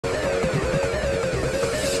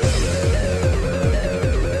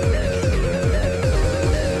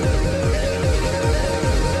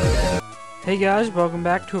Hey guys, welcome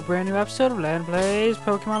back to a brand new episode of Land Plays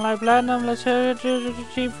Pokemon Live Platinum. Let's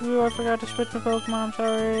Chief. I forgot to switch my Pokemon. I'm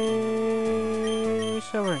sorry.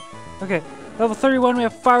 Sorry. Okay, level 31. We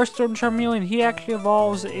have Firestone Charmeleon. He actually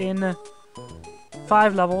evolves in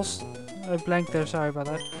 5 levels. I blanked there. Sorry about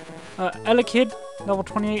that. Elekid, level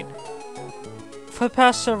 28. For the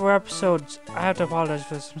past several episodes, I have to apologize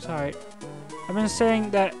for this. I'm sorry. I've been saying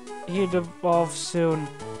that he'd evolve soon.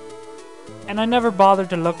 And I never bothered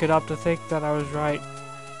to look it up to think that I was right.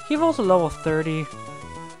 He evolved to level 30.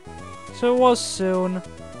 So it was soon.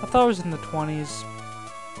 I thought it was in the 20s.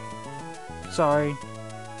 Sorry.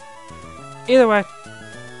 Either way.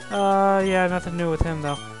 Yeah, nothing new with him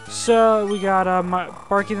though. So we got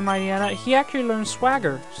Barky the Mightyena. He actually learned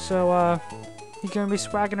Swagger. So he's gonna be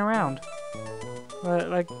swagging around.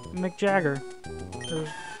 Like Mick Jagger.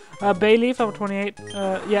 Bayleaf, level 28.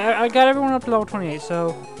 Yeah, I got everyone up to level 28,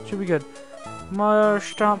 so should be good.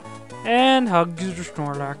 Stomp and Hugs the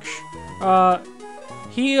Snorlax.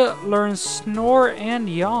 He learns Snore and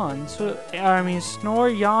Yawn. So I mean Snore,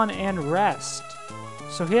 Yawn, and Rest.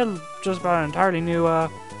 So he had just about an entirely new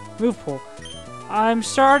move pool. I'm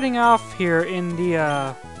starting off here in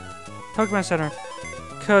the Pokemon Center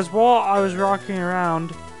because while I was rocking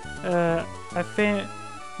around, I found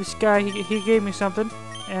this guy. He gave me something,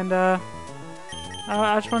 and I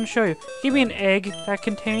just want to show you. He gave me an egg that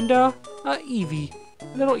contained Eevee.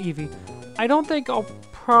 Little Eevee. I don't think I'll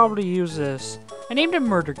probably use this. I named him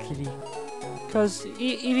Murder Kitty. Because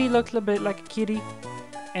Eevee looks a bit like a kitty.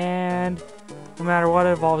 And no matter what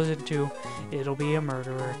it evolves into, it'll be a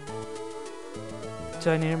murderer.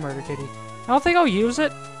 So I need a Murder Kitty. I don't think I'll use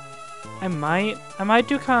it. I might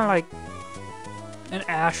do kind of like an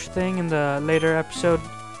Ash thing in the later episode.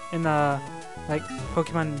 In the like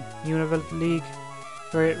Pokemon Univille League.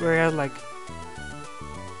 Where he has like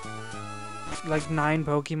 9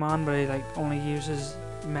 Pokemon, but he like only uses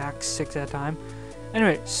max 6 at a time.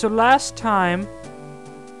 Anyway, so last time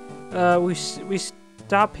we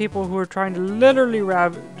stopped people who were trying to literally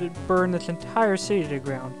burn this entire city to the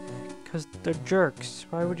ground because they're jerks.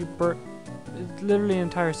 Why would you burn literally an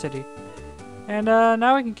entire city? And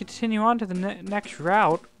now we can continue on to the next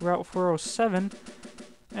route, Route 407,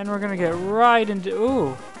 and we're gonna get right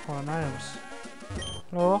into hold on, items.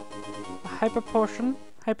 Hello, a Hyper Potion.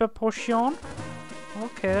 Hyper Potion.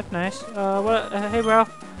 Okay, that's nice. Hey, bro.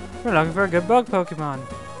 We're looking for a good bug Pokemon.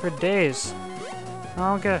 For days.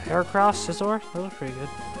 I'll get a Heracross, Scizor. Those are pretty good.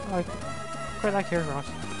 I quite like Heracross.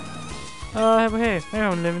 Hey, they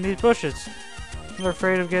don't live in these bushes. They're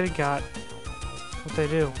afraid of getting caught. What they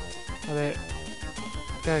do? Are they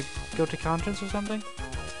gotta go to conscience or something?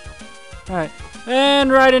 Alright.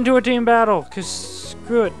 And right into a team battle. Cause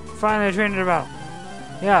screw it. Finally trained in a battle.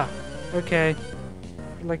 Yeah. Okay.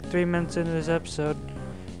 Like 3 minutes into this episode.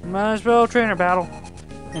 Might as well trainer battle.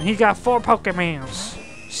 And he got 4 Pokemons.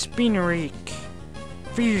 Spinarak.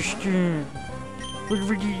 Feastin.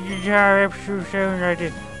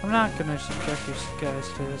 I'm not gonna subject you guys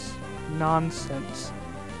to this nonsense.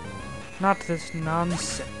 Not this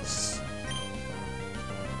nonsense.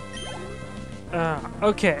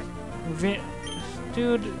 Okay.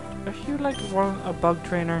 Dude, are you like a bug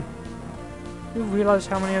trainer? You realize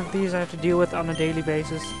how many of these I have to deal with on a daily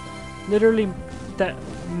basis? Literally, that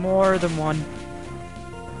more than one.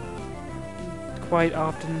 Quite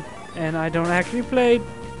often. And I don't actually play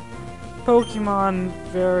Pokemon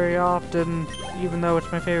very often, even though it's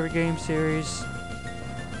my favorite game series.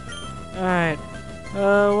 Alright.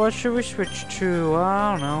 What should we switch to?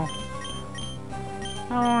 I don't know.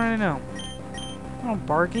 I don't really know. Oh,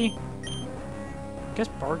 Barky? I guess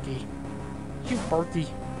Barky. You Barky.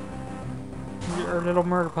 Your little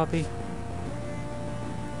murder puppy.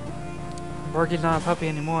 Barky's not a puppy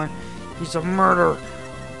anymore. He's a murder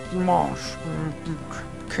monster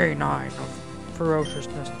canine of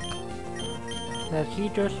ferociousness. That he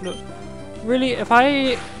just looks. Really, if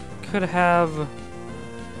I could have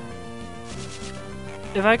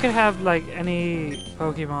like any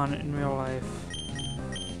Pokemon in real life,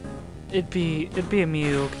 it'd be a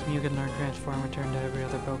Mew. You can learn Transform and turn to every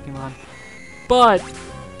other Pokemon. But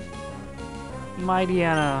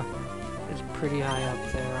Mightyena is pretty high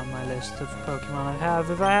up there on my list of Pokemon I'd have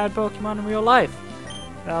if I had Pokemon in real life.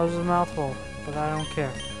 That was a mouthful, but I don't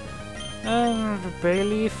care.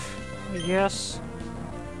 Bayleaf, I guess.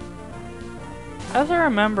 As I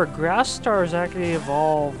remember, Grass Stars actually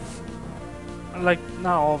evolve. Like,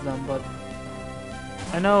 not all of them, but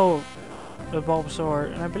I know the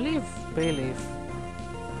Bulbasaur, and I believe Bayleaf.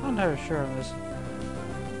 I'm not entirely sure of this.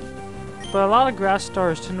 But a lot of Grass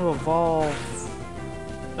Stars tend to evolve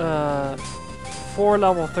for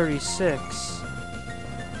level 36.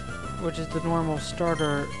 which is the normal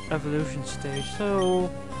starter evolution stage. So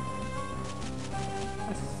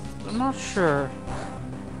I'm not sure.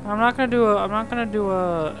 I'm not gonna do a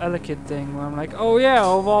Elekid thing where I'm like, oh yeah,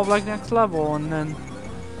 I'll evolve like next level, and then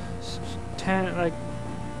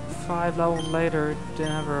 5 levels later, it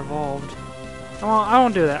never evolved. I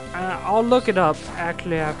won't do that. I'll look it up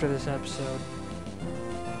actually after this episode.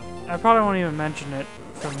 I probably won't even mention it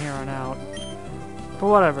from here on out. But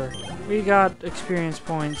whatever. We got experience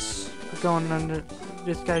points. We're going under.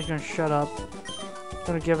 This guy's gonna shut up.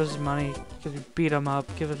 Gonna give us money. Cause we beat him up.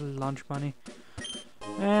 Give us lunch money.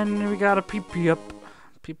 And we got a pee up.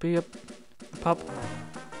 Pee up. Pup.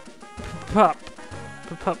 Pup.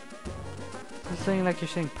 Pup. You're saying like you're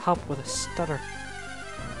saying pup with a stutter.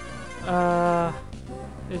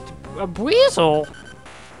 It's a Weasel.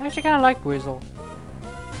 I actually kind of like Weasel.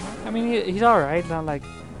 I mean, he's alright. Not like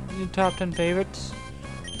top 10 favorites.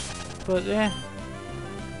 But yeah.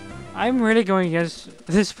 I'm really going against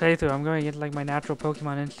this playthrough. I'm going against like my natural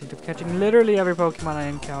Pokemon instinct of catching literally every Pokemon I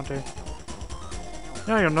encounter.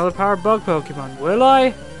 Now you'll know the power of bug Pokemon, will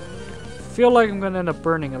I? Feel like I'm gonna end up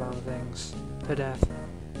burning a lot of things to death.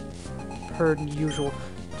 Per usual.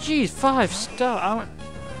 Jeez, 5 stuff. I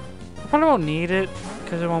probably won't need it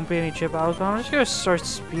because there won't be any chip outs, but I'm just gonna start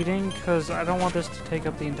speeding because I don't want this to take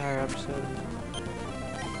up the entire episode.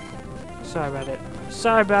 Sorry about it.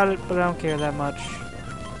 Sorry about it, but I don't care that much.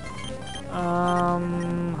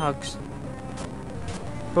 Hugs.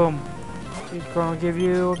 Boom. He's gonna give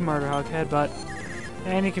you a murder hug, headbutt.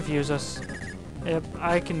 And he confused us. Yep,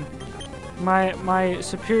 I can... My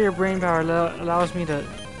superior brain power allows me to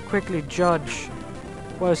quickly judge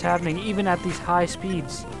what is happening, even at these high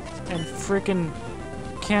speeds. And frickin'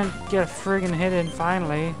 can't get a friggin' hit in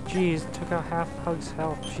finally. Jeez, took out half Hug's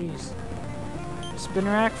health. Jeez.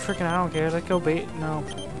 Spinner Rack? Frickin' I don't care. Let go bait. No.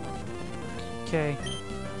 Okay.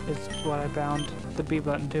 It's what I bound the B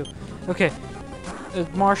button to. Okay.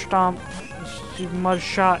 Marsh Stomp. Mud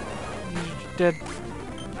Shot. Dead.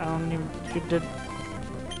 I don't even... You did...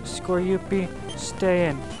 Score Yuppie. Stay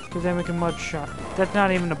in. Because then we can Mud Shot. That's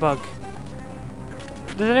not even a bug.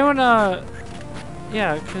 Does anyone,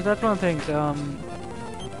 yeah, because that's one of the things,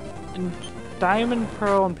 in Diamond,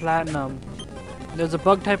 Pearl, and Platinum, there's a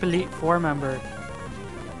Bug-type Elite Four member,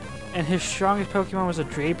 and his strongest Pokemon was a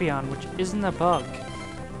Drapion, which isn't a bug.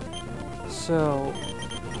 So,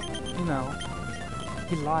 you know,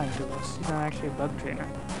 he's lying to us. He's not actually a bug trainer.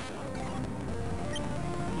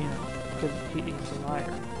 You know, because he's a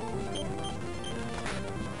liar.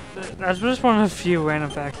 That's just one of the few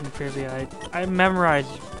random facts in trivia. I memorized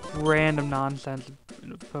random nonsense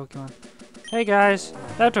of Pokemon. Hey guys,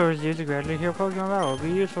 leftovers used to gradually heal Pokemon battle. Would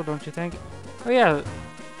be useful, don't you think? Oh yeah,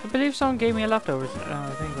 I believe someone gave me a leftovers. I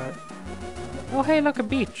think about it. Oh hey, look, a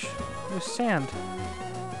beach. There's sand.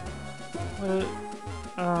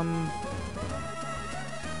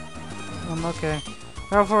 Okay.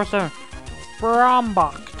 Route 47.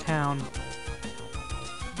 Brombach Town.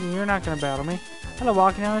 You're not gonna battle me. Hello,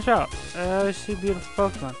 walking down this route. I see beautiful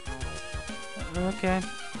Pokemon. Okay.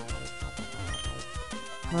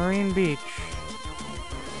 Marine Beach.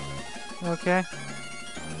 Okay.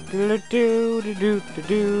 Do do do do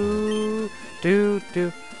do do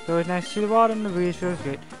do. It's always nice to see the water and the breeze feels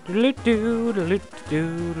great. Do do do do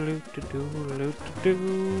do do do do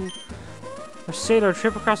do. A sailor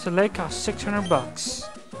trip across the lake costs $600.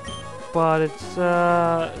 But it's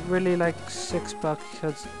really like $6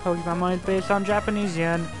 because Pokemon money is based on Japanese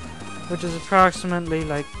yen, which is approximately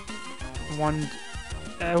like 1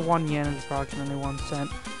 yen is approximately 1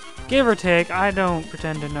 cent, give or take. I don't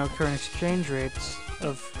pretend to know current exchange rates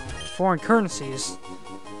of foreign currencies.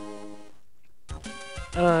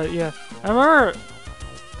 Yeah, I remember.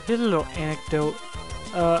 Here's a little anecdote.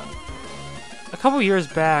 A couple years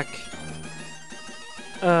back,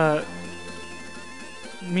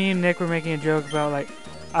 me and Nick were making a joke about like,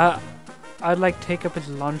 I'd like take up his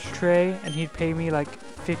lunch tray and he'd pay me like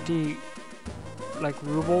 50 like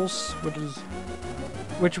rubles,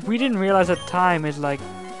 which we didn't realize at the time is like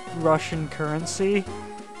Russian currency.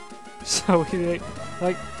 So he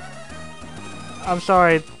like, I'm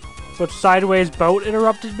sorry, but Sideways Boat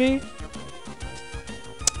interrupted me.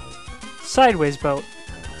 Sideways Boat.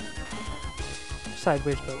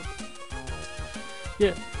 Sideways Boat.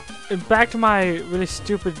 Yeah. And back to my really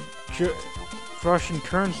stupid Russian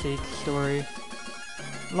currency story.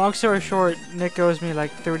 Long story short, Nick owes me like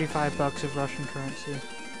 $35 of Russian currency.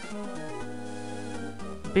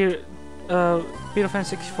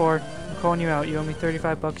 Beetlefan64, I'm calling you out. You owe me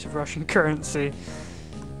 $35 of Russian currency.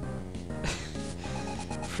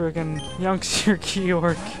 Friggin' youngster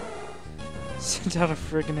Georg sent out a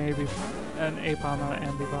friggin' an A bomb, not an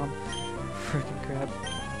ambi bomb. Freaking crap.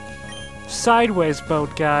 Sideways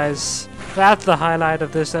boat, guys. That's the highlight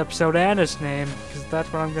of this episode and its name, because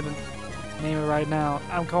that's what I'm gonna name it right now.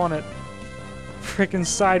 I'm calling it freaking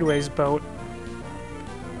Sideways boat.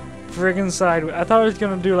 Freaking sideways. I thought I was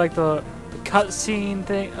gonna do like the cutscene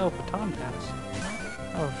thing. Oh, baton pass.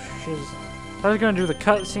 Oh shiz. I was gonna do the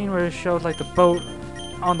cutscene where it shows like the boat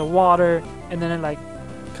on the water, and then it like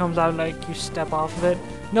comes out like you step off of it.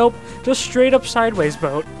 Nope, just straight up sideways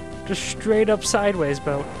boat. Just straight up sideways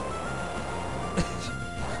boat.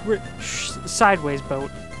 Sideways boat.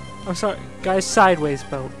 I'm sorry, guys. Sideways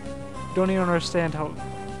boat. Don't even understand how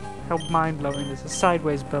mind blowing this is.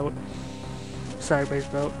 Sideways boat. Sideways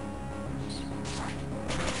boat.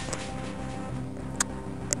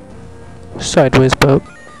 Sideways boat.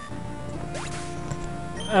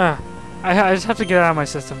 I just have to get it out of my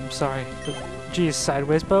system. I'm sorry. Geez,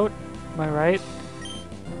 sideways boat. Am I right?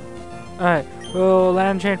 Alright, we'll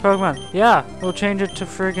land and change Pokemon. Yeah, we'll change it to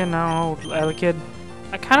friggin', I don't know, Elekid.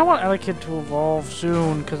 I kinda want Elekid to evolve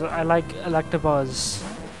soon, because I like Electabuzz.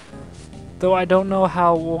 Though I don't know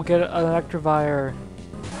how we'll get Electivire.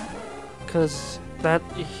 Because that,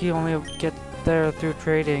 he only get there through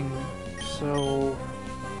trading. So,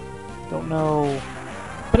 don't know.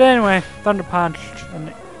 But anyway, Thunder Punch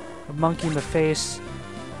and a monkey in the face.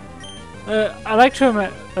 I like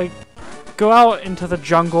to like go out into the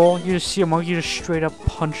jungle. You just see a monkey just straight up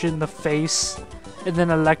punch in the face, and then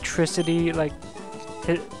electricity like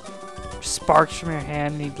hit sparks from your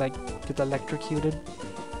hand, and he like gets electrocuted.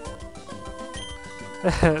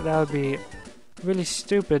 That would be really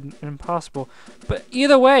stupid and impossible. But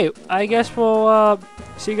either way, I guess we'll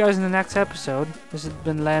see you guys in the next episode. This has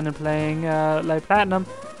been Landon playing Light Platinum.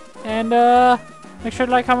 And make sure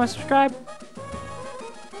to like, comment, subscribe.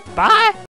 Bye!